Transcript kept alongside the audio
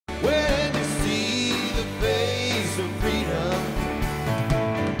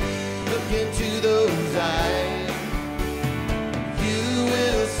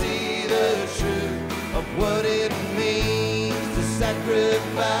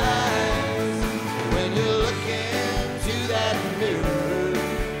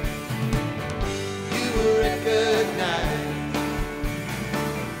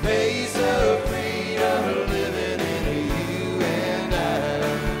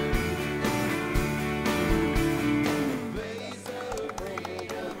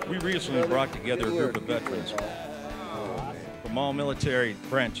recently brought together a group of veterans from all military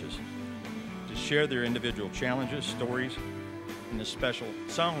branches to share their individual challenges, stories, in the special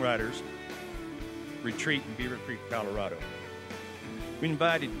Songwriters Retreat in Beaver Creek, Colorado. We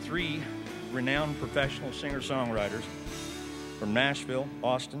invited 3 renowned professional singer-songwriters from Nashville,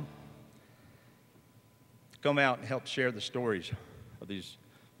 Austin, to come out and help share the stories of these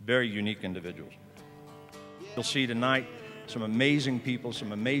very unique individuals. You'll see tonight some amazing people,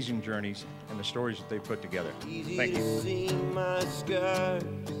 some amazing journeys, and the stories that they put together. Thank you.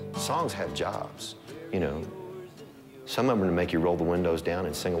 Songs have jobs, you know. Some of them are to make you roll the windows down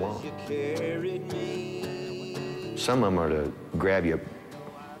and sing along. Some of them are to grab you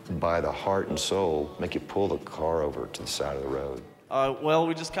by the heart and soul, make you pull the car over to the side of the road. Well,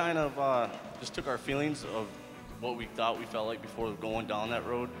 we just kind of just took our feelings of what we thought we felt like before going down that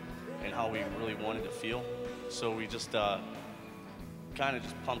road and how we really wanted to feel. So we just kind of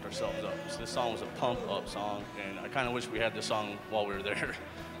just pumped ourselves up. So this song was a pump-up song, and I kind of wish we had this song while we were there.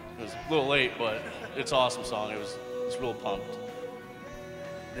 It was a little late, but it's an awesome song. It's real pumped.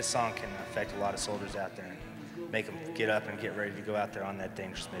 This song can affect a lot of soldiers out there and make them get up and get ready to go out there on that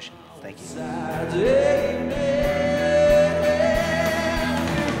dangerous mission. Thank you.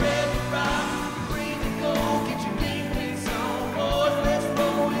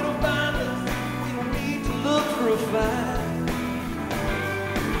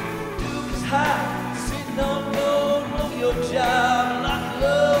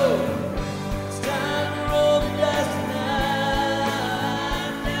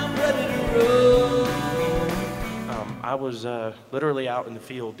 I was literally out in the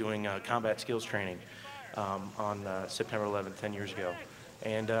field doing combat skills training on September 11th, 10 years ago.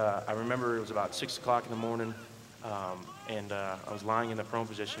 And I remember it was about 6 o'clock in the morning, and I was lying in the prone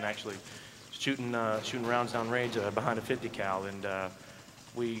position, actually shooting rounds down range behind a 50 cal, and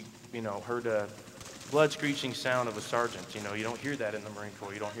we, heard a blood screeching sound of a sergeant. You don't hear that in the Marine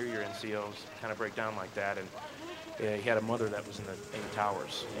Corps. You don't hear your NCOs kind of break down like that. And he had a mother that was in the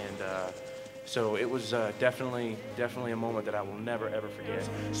towers, and so it was definitely a moment that I will never ever forget.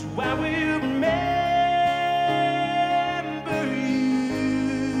 So I will remember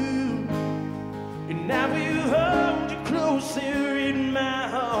you, and I will hold you closer in my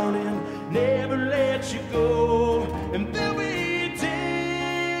heart and never let you go. And there'll be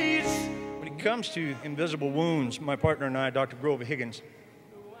days. When it comes to invisible wounds, my partner and I, Dr. Grover Higgins,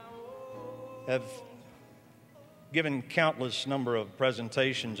 have given countless number of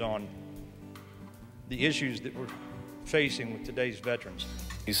presentations on the issues that we're facing with today's veterans.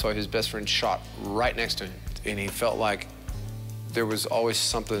 He saw his best friend shot right next to him, and he felt like there was always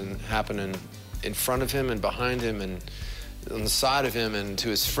something happening in front of him and behind him and on the side of him and to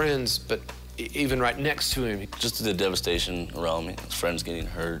his friends, but even right next to him. Just the devastation around me, his friends getting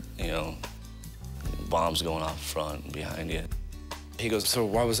hurt, bombs going off front and behind you. He goes, so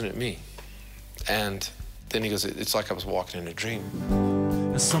why wasn't it me? And then he goes, it's like I was walking in a dream.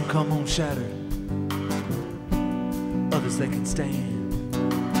 And some come home shattered, others they can stand.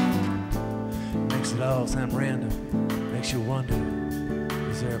 Makes it all sound random, makes you wonder,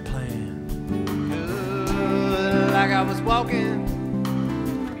 is there a plan? Good, like I was walking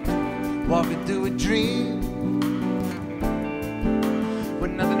through a dream,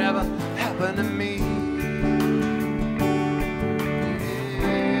 when nothing ever happened to me.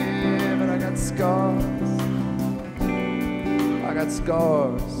 Yeah, but I got scars, I got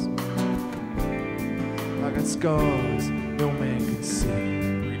scars, I got scars no man can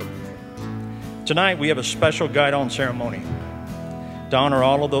see. Tonight we have a special guide-on ceremony to honor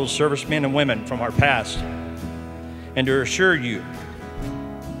all of those servicemen and women from our past and to assure you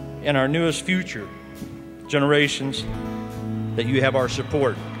and our newest future generations that you have our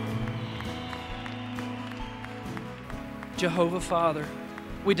support. Jehovah Father,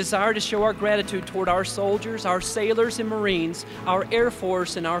 we desire to show our gratitude toward our soldiers, our sailors and Marines, our Air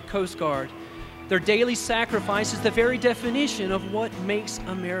Force and our Coast Guard. Their daily sacrifice is the very definition of what makes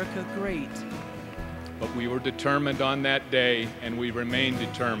America great. But we were determined on that day, and we remain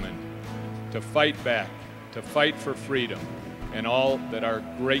determined to fight back, to fight for freedom and all that our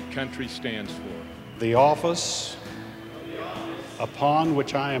great country stands for. The office upon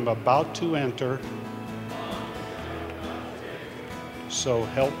which I am about to enter, so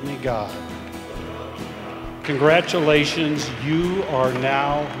help me God. Congratulations, you are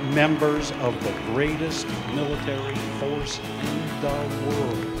now members of the greatest military force in the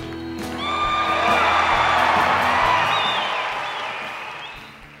world.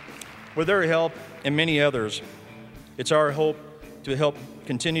 With their help and many others, it's our hope to help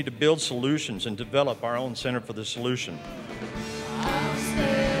continue to build solutions and develop our own Center for the Solution.